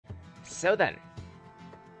So then,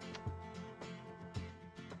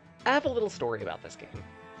 I have a little story about this game.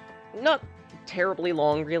 Not terribly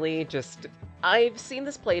long, really, just I've seen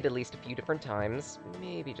this played at least a few different times.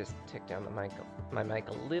 Maybe just tick down my mic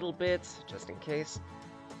a little bit, just in case.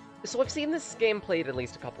 So I've seen this game played at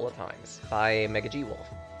least a couple of times by Mega G Wolf,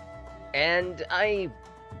 and I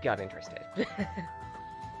got interested.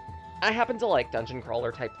 I happen to like dungeon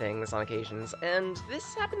crawler type things on occasions, and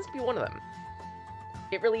this happens to be one of them.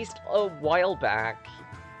 It released a while back.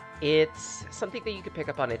 It's something that you could pick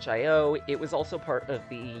up on itch.io. It was also part of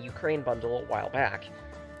the Ukraine bundle a while back.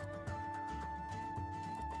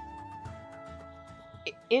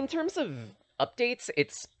 In terms of updates,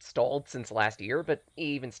 it's stalled since last year, but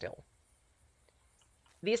even still.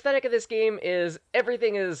 The aesthetic of this game is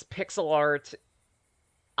everything is pixel art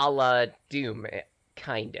a la Doom,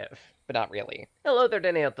 kind of, but not really. Hello there,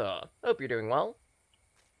 Deneto. Hope you're doing well.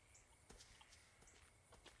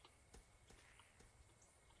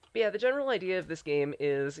 But yeah, the general idea of this game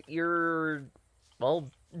is you're,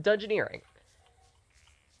 well, dungeoneering.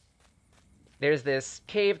 There's this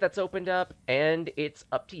cave that's opened up, and it's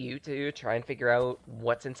up to you to try and figure out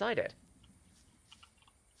what's inside it.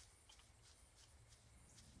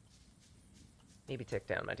 Maybe tick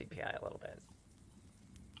down my DPI a little bit.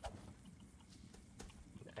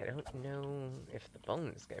 I don't know if the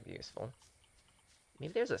bone is going to be useful.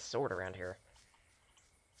 Maybe there's a sword around here.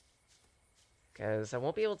 Because I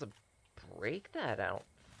won't be able to break that out,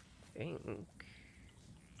 I think.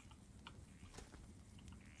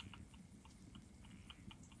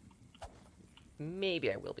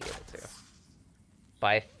 Maybe I will be able to.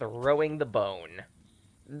 By throwing the bone.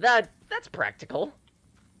 That's practical.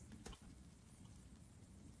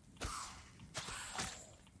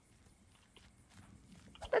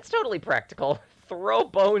 That's totally practical. Throw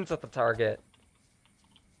bones at the target.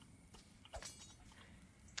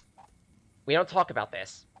 We don't talk about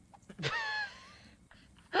this.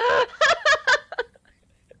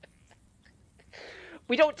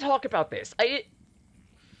 We don't talk about this. I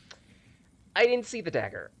didn't see the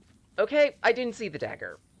dagger. Okay? I didn't see the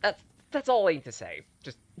dagger. That's all I need to say.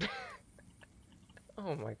 Just...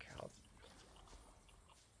 Oh my god.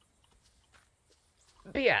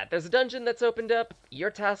 But yeah, there's a dungeon that's opened up. You're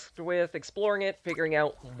tasked with exploring it, figuring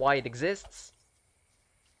out why it exists.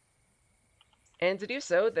 And to do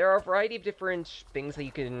so, there are a variety of different things that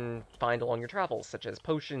you can find along your travels, such as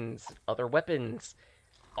potions, other weapons,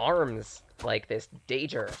 arms, like this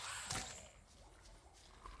dager.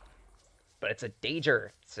 But it's a dager,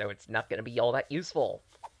 so it's not going to be all that useful.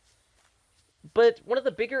 But one of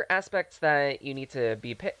the bigger aspects that you need to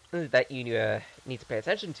need to pay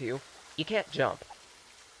attention to, you can't jump.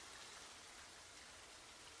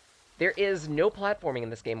 There is no platforming in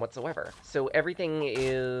this game whatsoever, so everything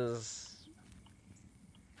is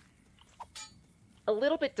a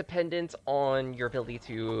little bit dependent on your ability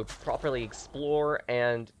to properly explore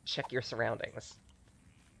and check your surroundings.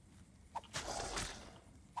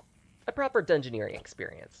 A proper dungeoneering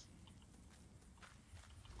experience.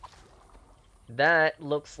 That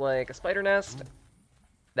looks like a spider nest.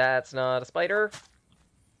 That's not a spider.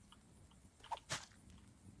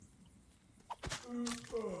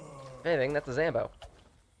 If anything, that's a Zambo.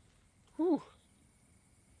 Whew.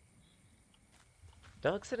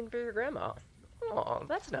 Dog sitting for your grandma. Oh,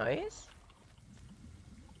 that's nice.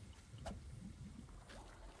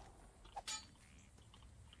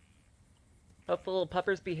 Hope the little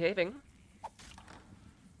pupper's behaving.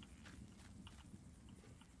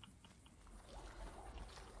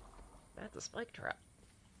 That's a spike trap.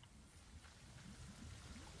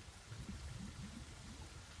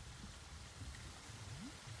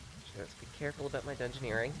 Just be careful about my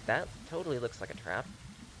dungeoneering. That totally looks like a trap.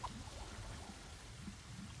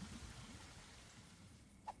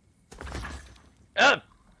 Ah!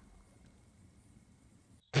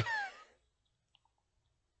 A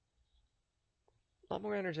lot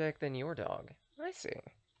more energetic than your dog. I see.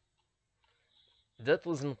 That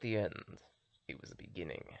wasn't the end. It was the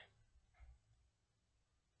beginning.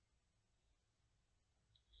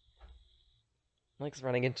 Likes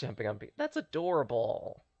running and jumping on people. That's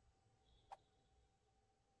adorable.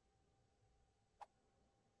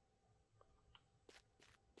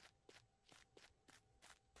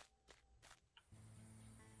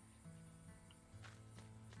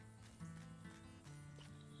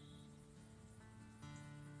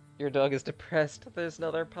 Your dog is depressed. There's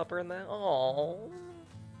another pupper in there. Aww.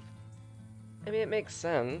 I mean, it makes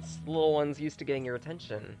sense. The little one's used to getting your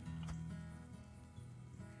attention.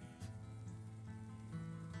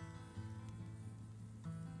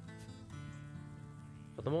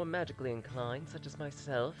 For the more magically inclined, such as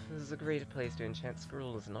myself, this is a great place to enchant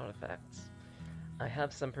scrolls and artifacts. I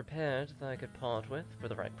have some prepared that I could part with for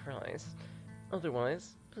the right price.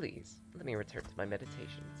 Otherwise, please, let me return to my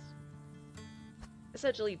meditations.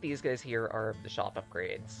 Essentially, these guys here are the shop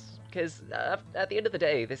upgrades, because at the end of the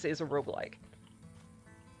day, this is a roguelike.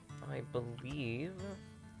 I believe...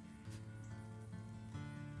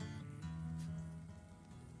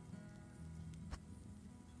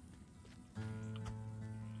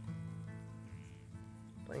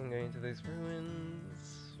 Going to these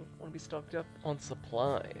ruins, want to be stocked up on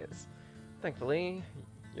supplies. Thankfully,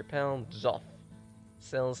 your pal Joff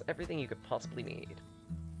sells everything you could possibly need.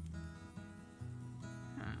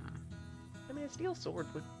 I mean, a steel sword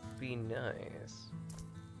would be nice.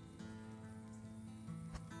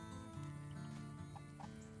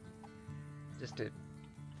 Just to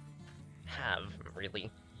have,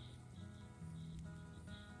 really.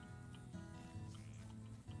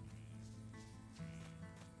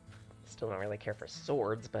 Still don't really care for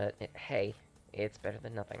swords, but hey, it's better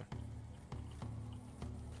than nothing.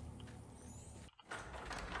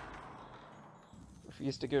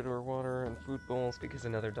 Refused to go to her water and food bowls because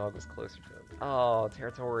another dog was closer to him. Oh,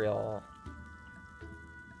 territorial.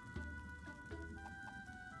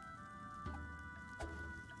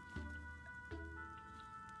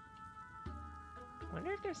 I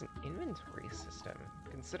wonder if there's an inventory system,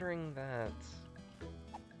 considering that...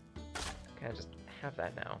 Can I just have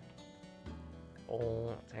that now?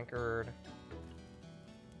 Bowl, tankard.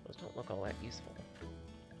 Those don't look all that useful.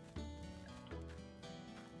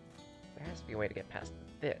 There has to be a way to get past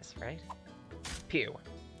this, right? Pew!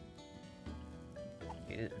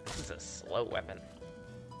 Ew, this is a slow weapon.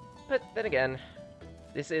 But then again,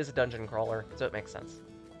 this is a dungeon crawler, so it makes sense.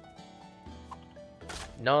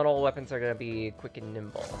 Not all weapons are going to be quick and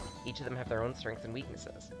nimble. Each of them have their own strengths and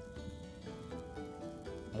weaknesses.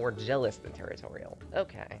 More jealous than territorial.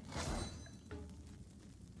 Okay.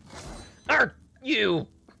 Arr! You!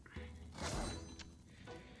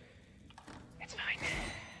 It's fine.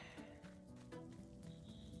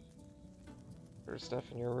 Her stuff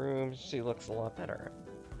in your room, she looks a lot better.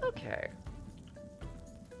 Okay.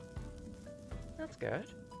 That's good.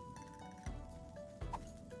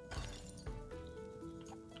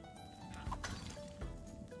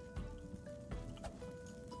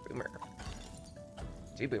 Boomer.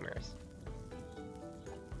 2 boomers.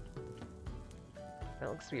 That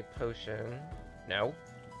looks to be a potion. No.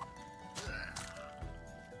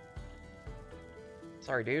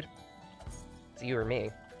 Sorry, dude. It's you or me.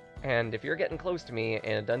 And if you're getting close to me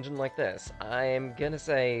in a dungeon like this, I'm gonna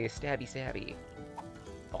say stabby stabby.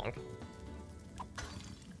 Bonk.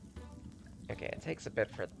 Okay, it takes a bit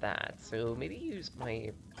for that, so maybe use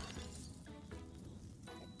my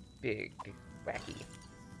big wacky.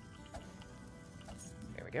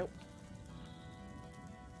 There we go.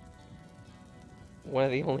 One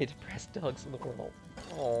of the only depressed dogs in the world.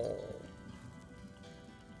 Oh.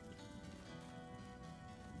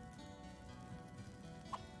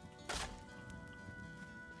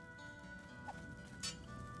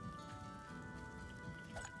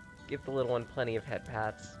 Give the little one plenty of head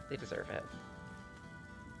pats. They deserve it.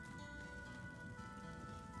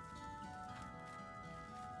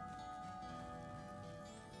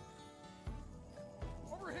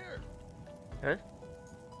 Over here. Huh?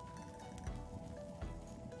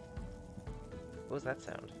 What was that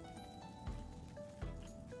sound?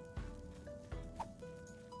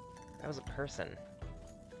 That was a person.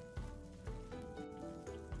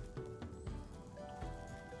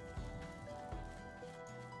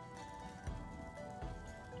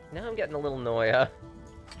 Now I'm getting a little noia.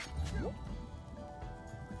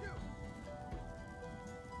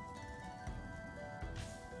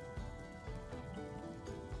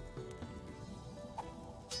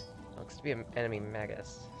 Looks to be an enemy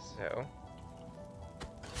Magus, so...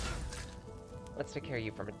 Let's take care of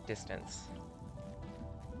you from a distance.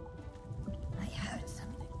 I heard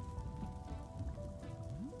something.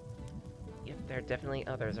 Yep, there are definitely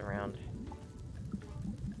others around.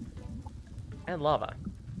 And lava.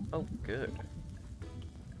 Oh, good.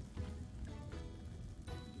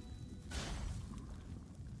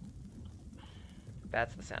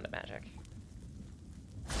 That's the sound of magic.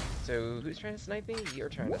 So, who's trying to snipe me? You're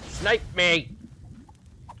trying to snipe me!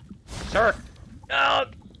 Sir! No!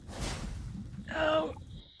 No!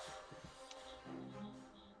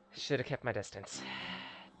 Should have kept my distance.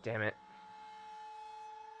 Damn it.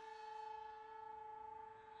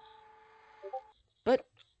 But,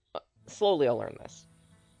 slowly I'll learn this.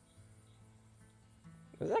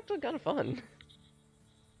 It was actually kind of fun.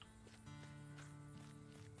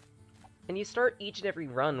 And you start each and every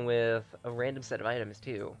run with a random set of items,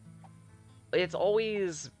 too. It's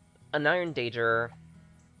always an Iron Dager,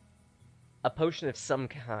 a potion of some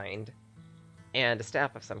kind, and a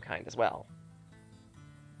staff of some kind as well.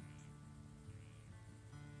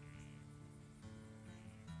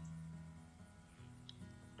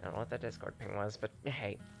 I don't know what that Discord ping was, but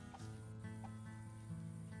hey.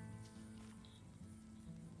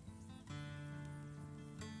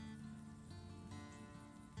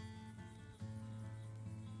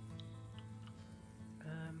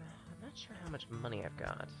 I'm not sure how much money I've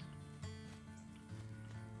got.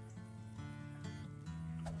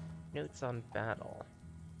 Notes on battle.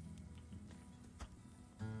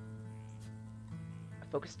 A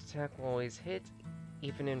focused attack will always hit.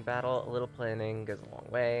 Even in battle, a little planning goes a long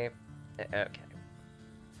way. Okay.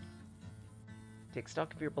 Take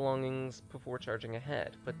stock of your belongings before charging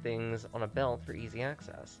ahead. Put things on a belt for easy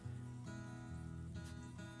access.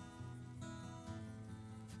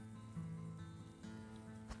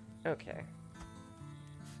 Okay.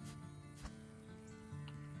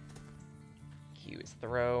 Q is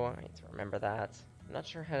throw. I need to remember that. I'm not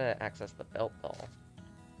sure how to access the belt, though.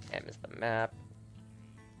 M is the map.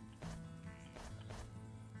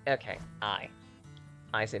 Okay,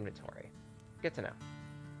 I's inventory. Good to know.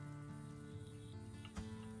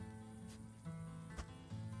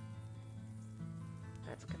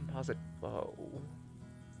 That's a composite bow.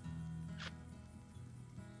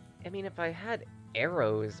 I mean, if I had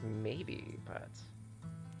arrows, maybe, but...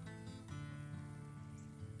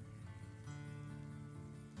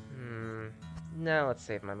 No, let's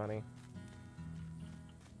save my money.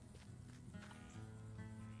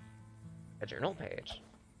 A journal page.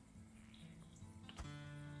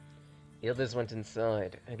 The others went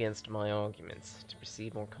inside, against my arguments, to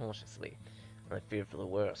proceed more cautiously. I feared for the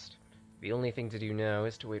worst. The only thing to do now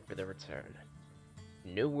is to wait for their return.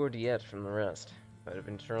 No word yet from the rest, but I've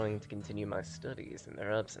been trying to continue my studies in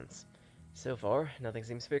their absence. So far, nothing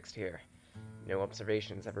seems fixed here. No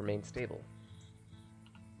observations have remained stable.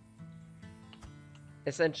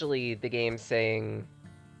 Essentially, the game's saying,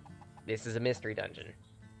 this is a mystery dungeon.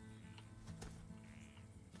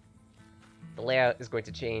 The layout is going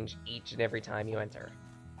to change each and every time you enter.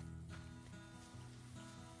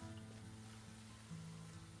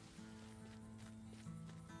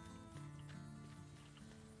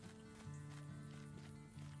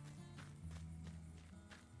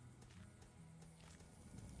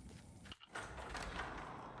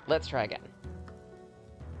 Let's try again.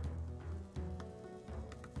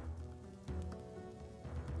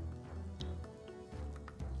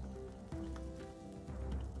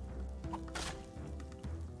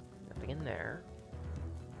 Nothing in there.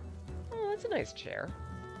 Oh, that's a nice chair.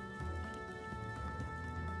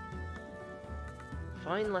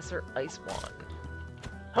 Fine lesser ice wand.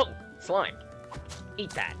 Oh, slime. Eat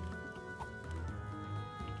that.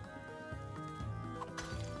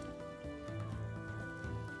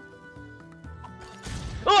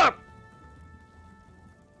 Ah!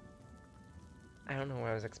 I don't know what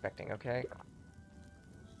I was expecting, okay?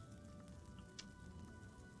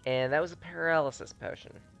 And that was a paralysis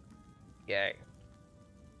potion. Yay.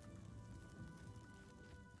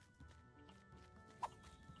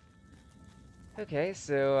 Okay,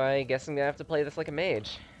 so I guess I'm gonna have to play this like a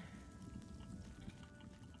mage.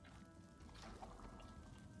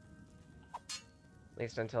 At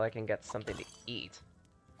least until I can get something to eat.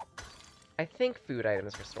 I think food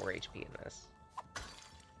items restore HP in this.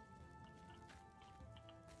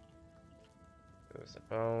 Those are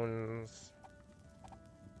bones.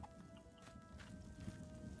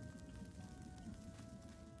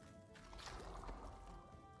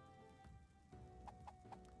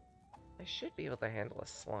 I should be able to handle a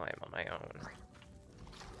slime on my own.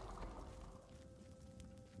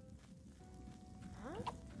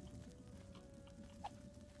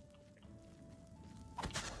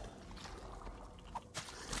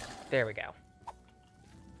 There we go.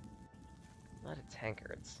 A lot of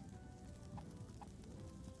tankards.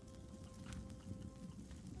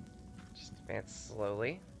 Just advance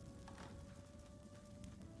slowly.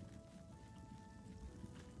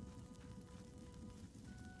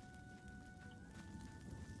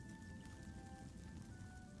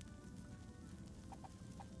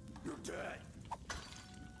 You're dead.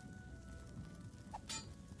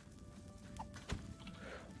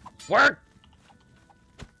 Work!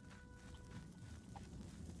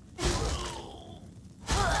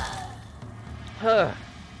 Huh.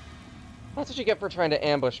 That's what you get for trying to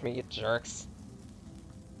ambush me, you jerks.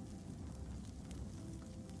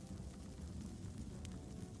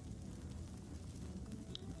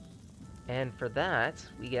 And for that,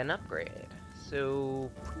 we get an upgrade. So,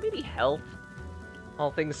 maybe health, all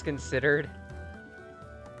things considered.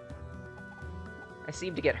 I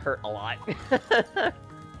seem to get hurt a lot.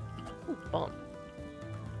 Ooh, bump.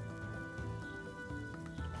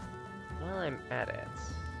 While I'm at it...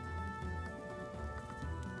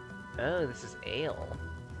 Oh, this is ale.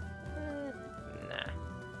 Nah.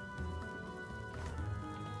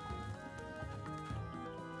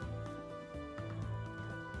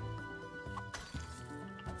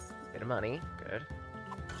 Bit of money, good.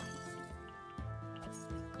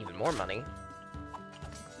 Even more money.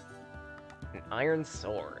 An iron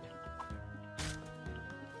sword.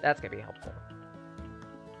 That's gonna be helpful.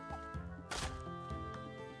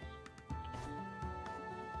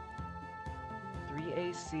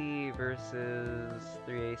 AC versus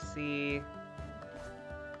 3 AC.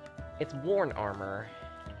 It's worn armor.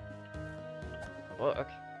 Book.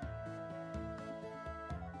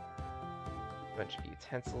 Bunch of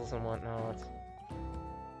utensils and whatnot.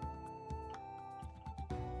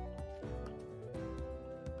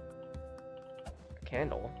 A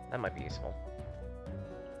candle. That might be useful.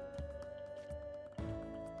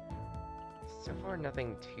 So far,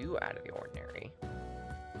 nothing too out of the ordinary.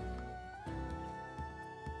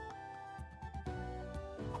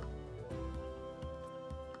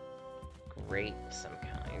 Grape of some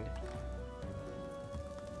kind.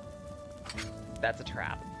 That's a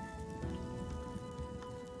trap.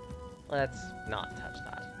 Let's not touch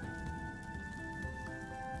that.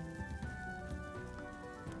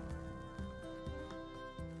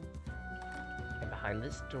 And behind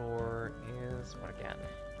this door is what again?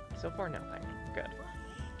 So far, nothing. Good.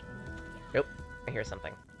 Nope. I hear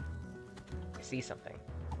something. I see something.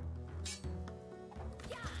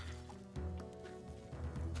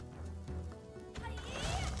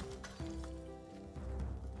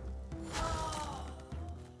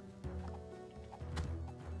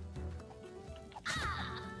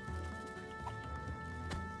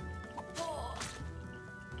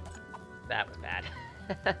 That was bad.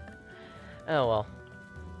 Oh well.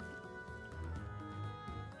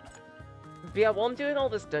 But yeah, while I'm doing all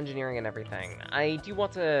this dungeoneering and everything, I do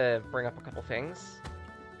want to bring up a couple things.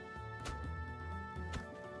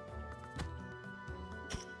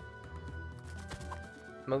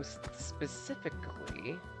 Most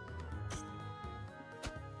specifically...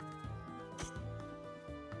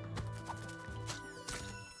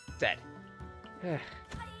 Dead.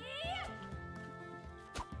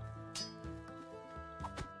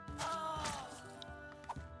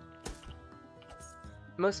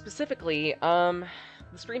 Most specifically, the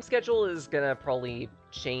stream schedule is gonna probably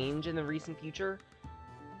change in the recent future.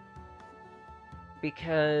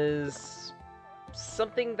 Because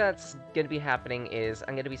something that's gonna be happening is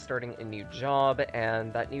I'm gonna be starting a new job,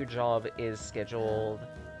 and that new job is scheduled...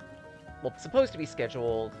 Well, it's supposed to be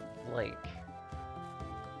scheduled, like...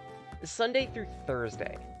 Sunday through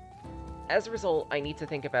Thursday. As a result, I need to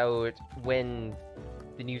think about when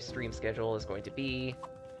the new stream schedule is going to be.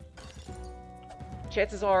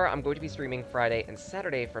 Chances are I'm going to be streaming Friday and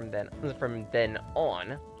Saturday from then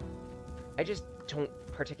on. I just don't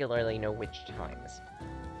particularly know which times.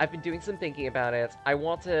 I've been doing some thinking about it. I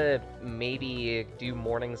want to maybe do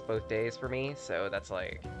mornings both days for me, so that's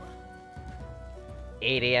like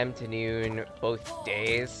 8 AM to noon both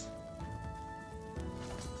days.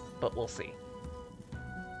 But we'll see.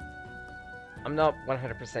 I'm not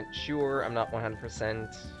 100% sure, I'm not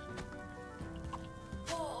 100%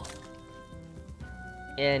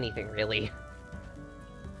 anything, really.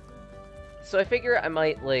 So I figure I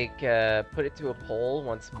might, like, put it to a poll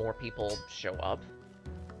once more people show up.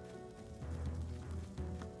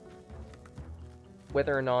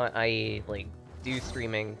 Whether or not I, like, do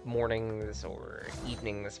streaming mornings or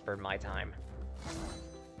evenings for my time.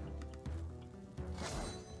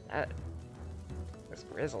 That was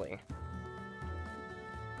grisly.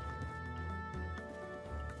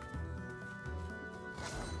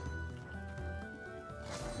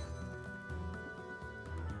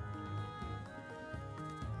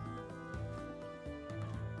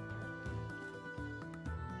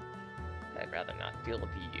 I'd rather not deal with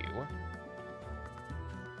you.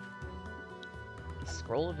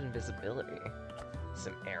 Scroll of invisibility.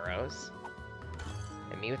 Some arrows.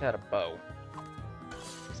 And me without a bow.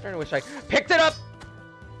 I'm starting to wish I picked it up!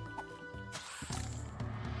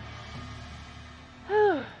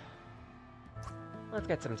 Let's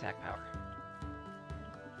get some attack power.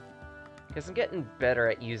 Because I'm getting better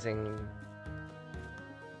at using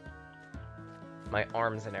my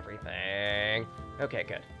arms and everything. Okay,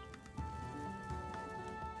 good.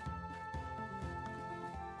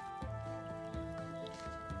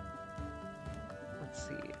 Let's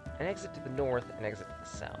see. An exit to the north, an exit to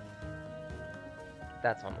the south.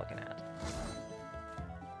 That's what I'm looking at.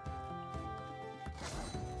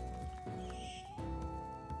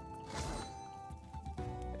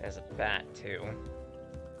 There's a bat, too.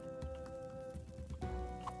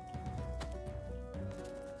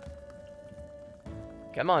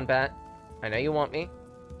 Come on, bat. I know you want me.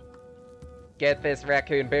 Get this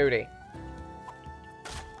raccoon booty.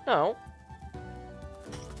 No.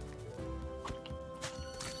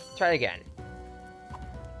 Try again.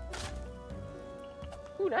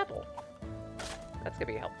 Ooh, an apple. That's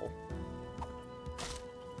gonna be helpful.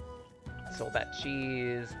 Sold that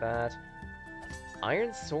cheese, that...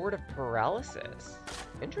 Iron Sword of Paralysis.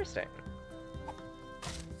 Interesting.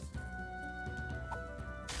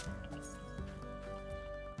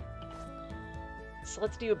 So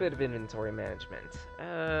let's do a bit of inventory management.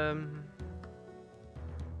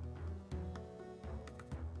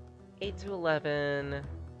 8 to 11,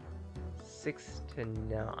 6 to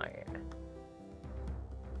 9.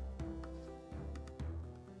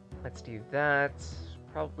 Let's do that.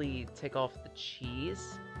 Probably take off the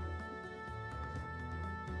cheese.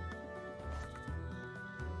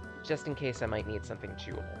 Just in case I might need something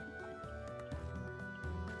chewable.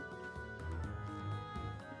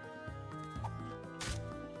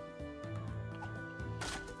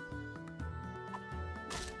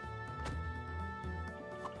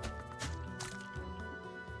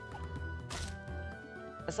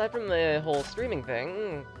 Aside from the whole streaming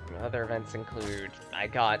thing, other events include I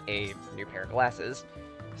got a new pair of glasses,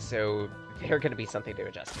 so they're going to be something to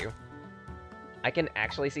adjust to. I can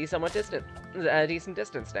actually see somewhat distant, a decent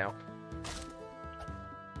distance now.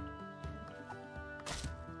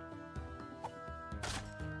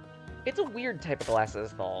 It's a weird type of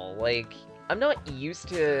glasses, though. Like, I'm not used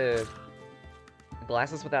to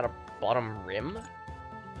glasses without a bottom rim,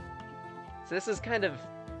 so this is kind of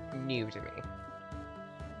new to me.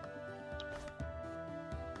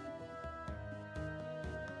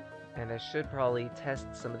 And I should probably test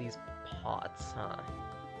some of these pots, huh?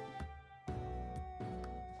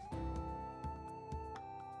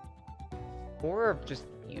 Or just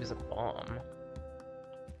use a bomb.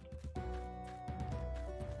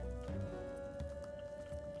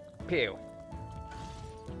 Pew.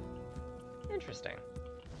 Interesting.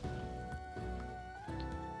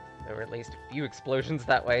 There were at least a few explosions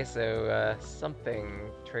that way, so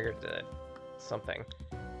something triggered something.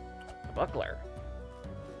 A buckler.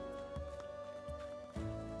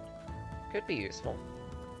 Could be useful.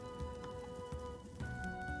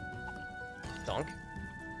 Donk.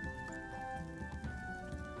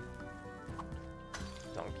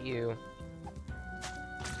 Donk you.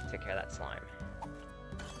 Take care of that slime.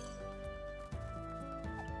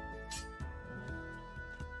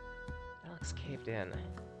 That looks caved in.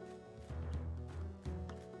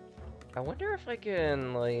 I wonder if I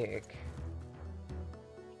can, like...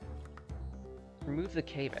 remove the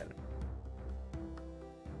cave-in.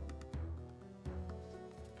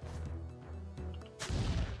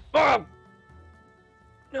 Oh!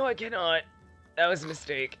 No, I cannot. That was a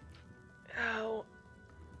mistake. Ow.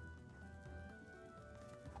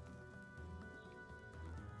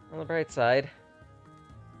 On the bright side,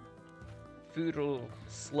 food will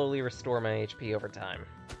slowly restore my HP over time.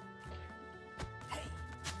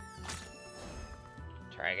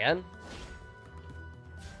 Try again.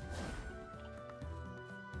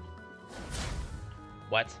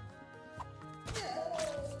 What?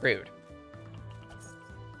 Rude.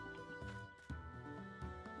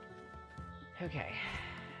 Okay,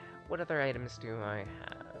 what other items do I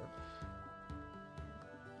have?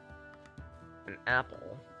 An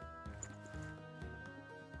apple.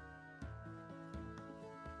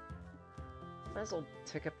 Might as well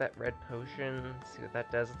pick up that red potion, see what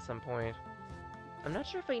that does at some point. I'm not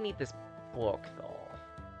sure if I need this book, though.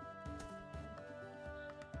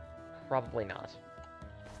 Probably not.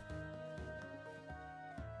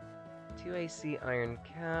 2 AC iron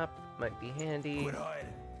cap might be handy. Quit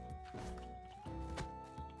hiding.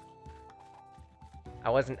 I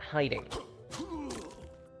wasn't hiding.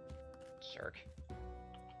 Jerk.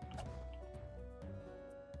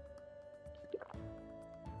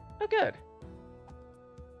 Oh, good.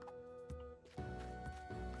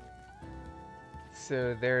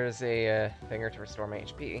 So there's a thinger to restore my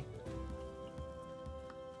HP.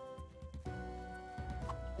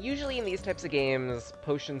 Usually in these types of games,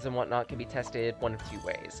 potions and whatnot can be tested one of two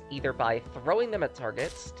ways. Either by throwing them at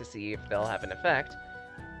targets to see if they'll have an effect,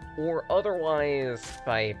 or otherwise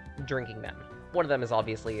by drinking them. One of them is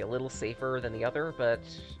obviously a little safer than the other, but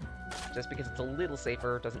just because it's a little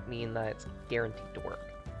safer doesn't mean that it's guaranteed to work.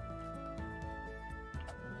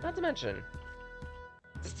 Not to mention,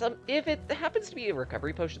 if it happens to be a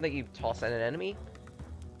recovery potion that you toss at an enemy,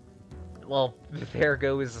 Well, there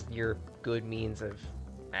goes your good means of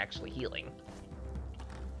actually healing.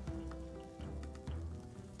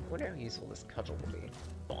 I wonder how useful this cudgel will be.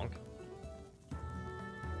 Bonk.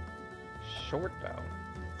 Short bow.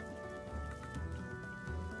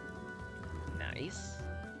 Nice.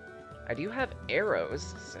 I do have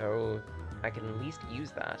arrows, so I can at least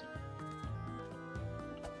use that.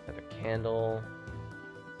 Another candle.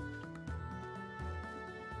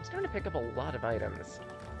 I'm starting to pick up a lot of items.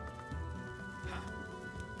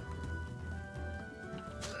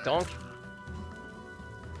 Donk.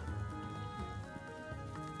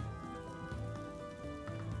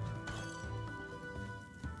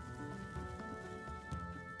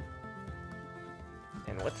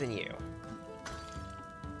 And what's in you?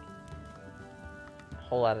 A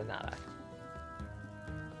whole lot of nada.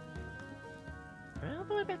 Well, all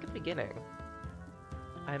the way back at the beginning.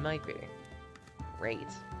 I might be. Great.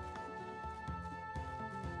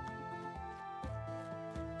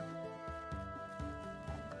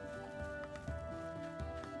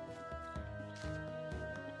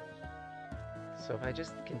 So if I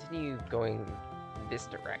just continue going this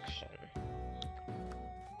direction...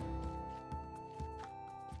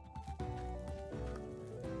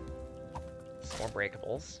 Some more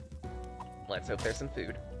breakables. Let's hope there's some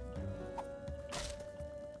food.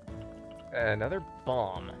 Another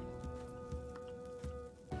bomb.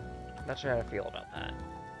 Not sure how to feel about that.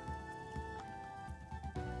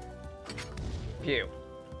 Phew.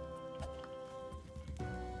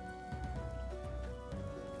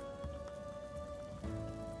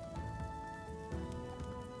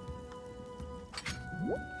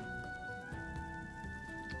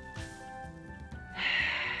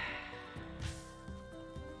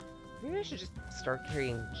 Maybe I should just start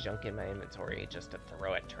carrying junk in my inventory just to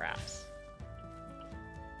throw at traps.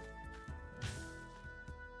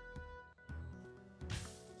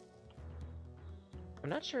 I'm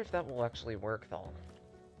not sure if that will actually work, though.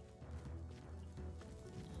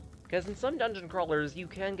 Because in some dungeon crawlers, you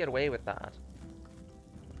can get away with that.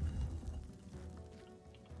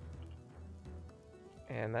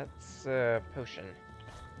 And that's a potion.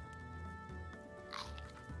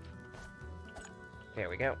 There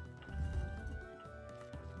we go.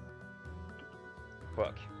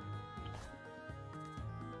 Book.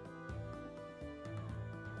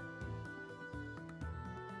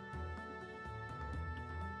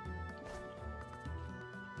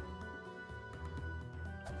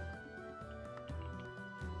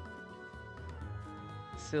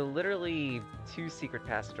 So literally 2 secret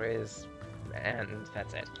passageways, and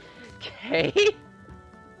that's it. Okay?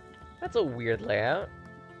 That's a weird layout.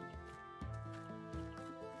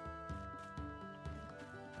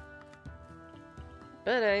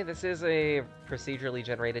 But hey, this is a procedurally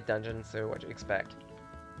generated dungeon, so what'd you expect?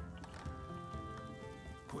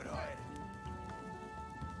 Quit hiding.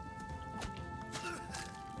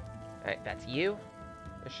 Alright, that's you.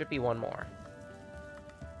 There should be one more.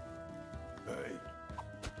 Hey.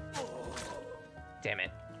 Damn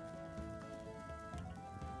it.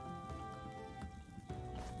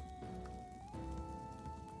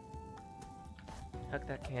 Hug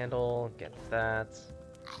that candle, get that.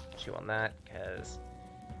 Chew on that, because...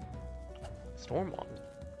 Storm Wand.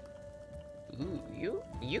 Ooh,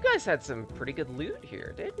 you guys had some pretty good loot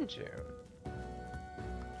here, didn't you?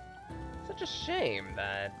 Such a shame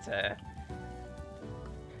that,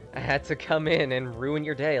 I had to come in and ruin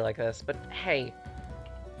your day like this, but hey,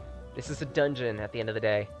 this is a dungeon at the end of the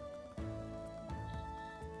day.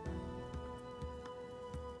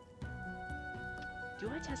 Do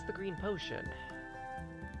I test the green potion?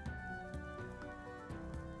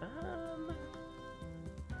 I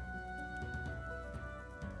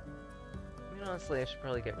mean, honestly, I should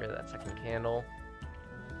probably get rid of that second candle.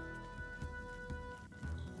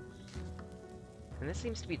 And this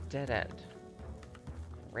seems to be dead end.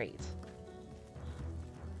 Great.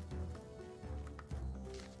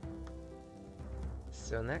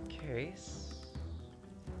 So in that case...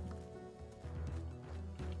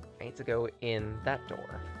 I need to go in that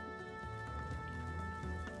door.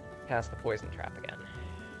 Past the poison trap again.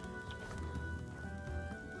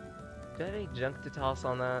 Do I have any junk to toss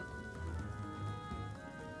on that?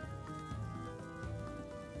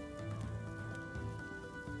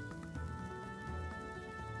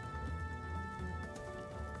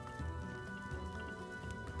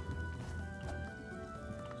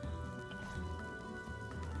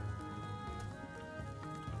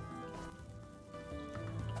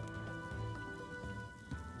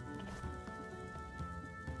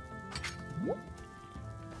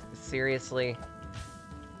 Seriously?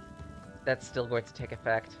 That's still going to take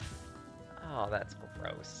effect? Oh, that's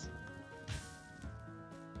gross.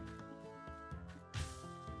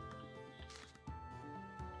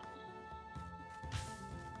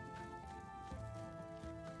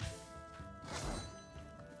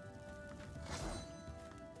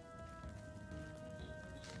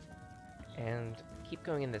 And keep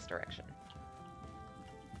going in this direction.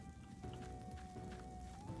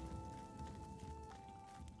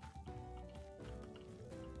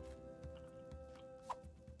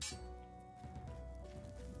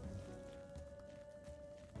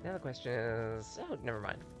 Now the question is... Oh, never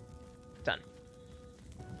mind. Done.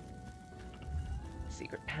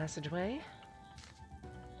 Secret passageway.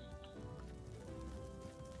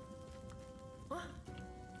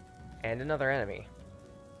 And another enemy.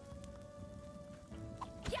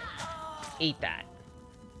 Eat that.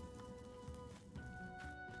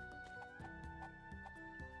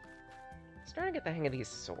 Starting to get the hang of these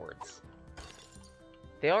swords.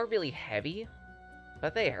 They are really heavy,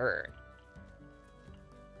 but they hurt.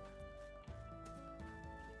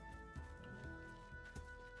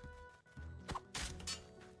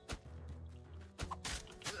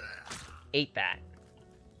 Ate that.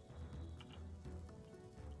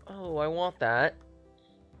 Oh, I want that.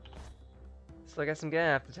 So I guess I'm gonna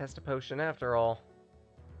have to test a potion after all.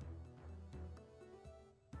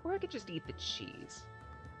 Or I could just eat the cheese.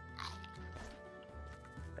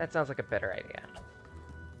 That sounds like a better idea.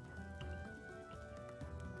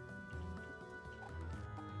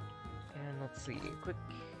 And let's see, quick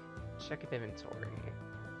check of inventory.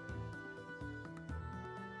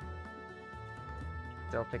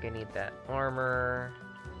 Don't think I need that armor.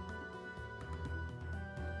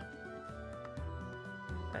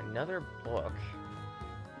 Another book.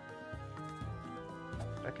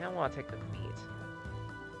 But I kind of want to take the meat.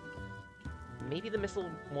 Maybe the missile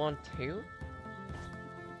wand too?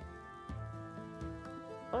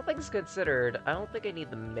 All things considered, I don't think I need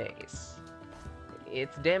the mace.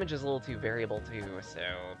 Its damage is a little too variable too, so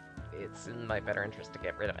it's in my better interest to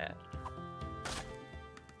get rid of it.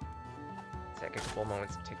 Take a couple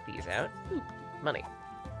moments to take these out. Ooh, money.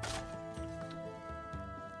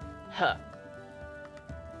 Huh.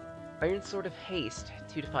 Iron Sword of Haste,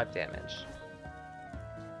 2 to 5 damage.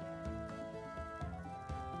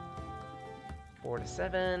 4 to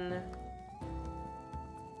 7.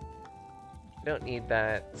 Don't need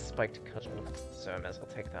that spiked cudgel, so I might as well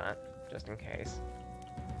take that, just in case.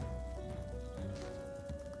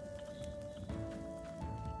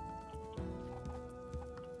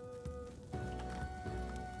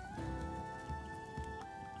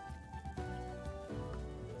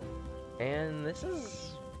 And this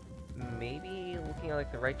is maybe looking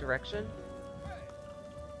like the right direction?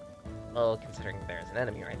 Well, considering there's an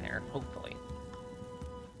enemy right there, hopefully.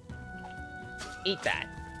 Eat that!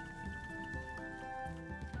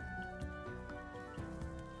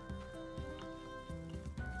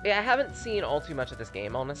 Yeah, I haven't seen all too much of this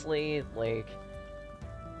game, honestly. Like,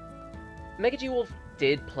 Mega G Wolf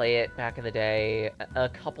did play it back in the day a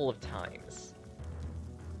couple of times.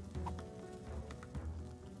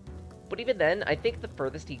 But even then, I think the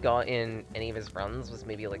furthest he got in any of his runs was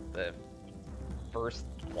maybe like the first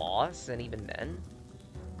boss, and even then,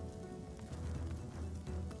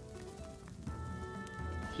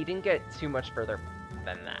 he didn't get too much further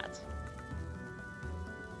than that.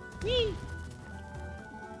 Whee!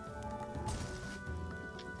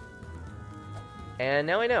 And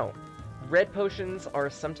now I know. Red potions are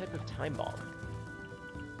some type of time bomb.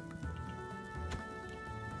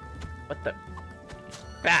 What the?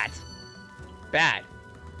 Bat! Bad!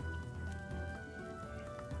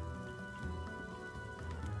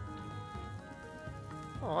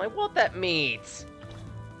 Oh, I want that meat!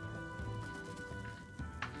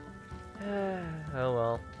 Oh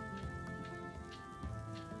well.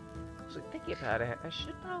 So thinking about it, I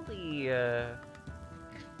should probably,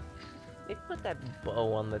 maybe put that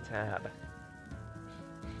bow on the tab.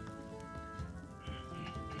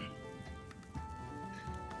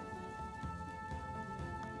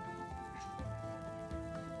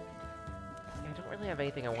 Yeah, I don't really have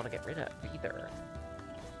anything I want to get rid of either.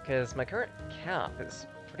 Because my current cap is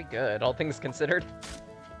pretty good, all things considered.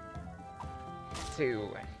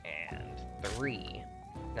 2 and 3.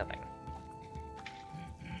 Nothing.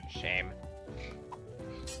 Shame.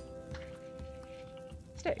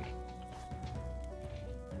 Steak.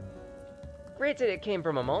 Granted, it came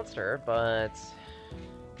from a monster, but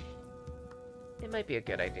it might be a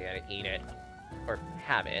good idea to eat it. Or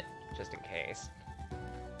have it, just in case.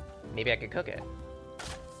 Maybe I could cook it.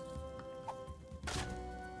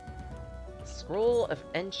 Scroll of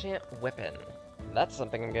Enchant Weapon. That's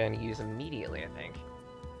something I'm going to use immediately, I think.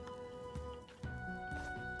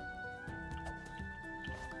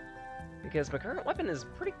 Because my current weapon is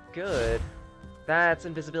pretty good. That's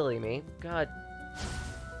invisibility me. God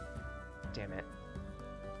damn it.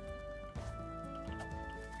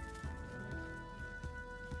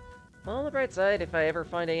 Well, on the bright side, if I ever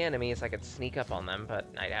find any enemies, I could sneak up on them, but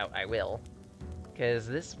I doubt I will. Because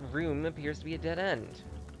this room appears to be a dead end.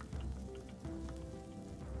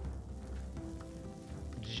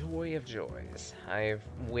 Joy of joys. I've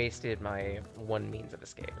wasted my one means of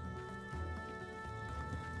escape.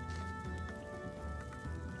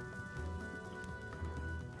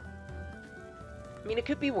 I mean, it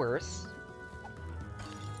could be worse.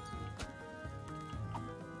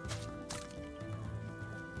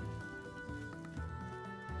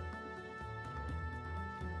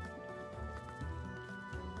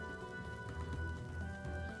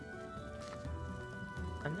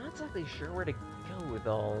 I'm not exactly sure where to go,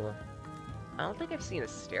 though. I don't think I've seen a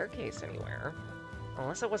staircase anywhere.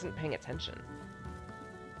 Unless I wasn't paying attention.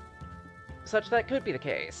 Such that could be the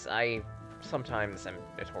case. I sometimes am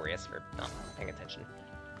notorious for not paying attention.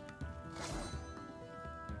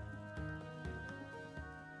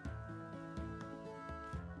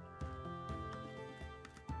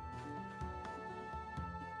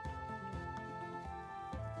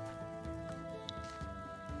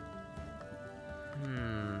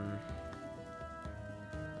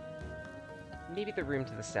 Maybe the room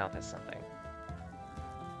to the south has something.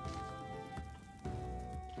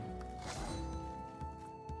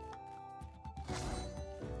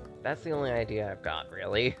 That's the only idea I've got,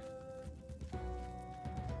 really.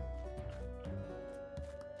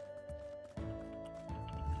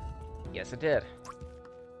 Yes, it did.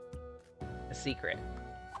 A secret.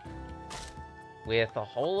 With a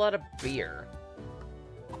whole lot of beer.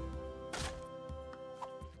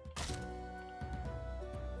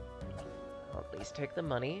 I'll at least take the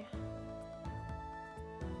money.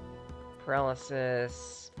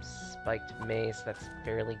 Paralysis, spiked mace, that's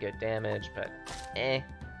fairly good damage, but eh.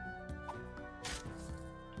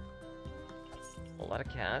 A lot of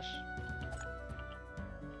cash.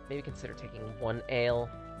 Maybe consider taking one ale.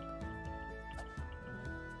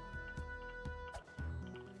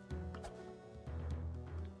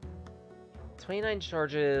 "29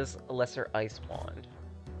 charges, a lesser ice wand."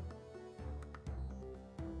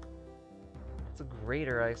 It's a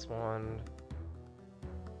greater ice wand.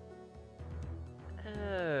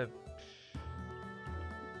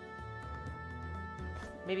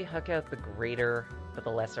 Maybe huck out the greater for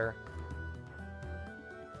the lesser.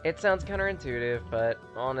 It sounds counterintuitive, but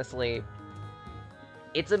honestly,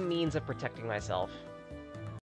 it's a means of protecting myself.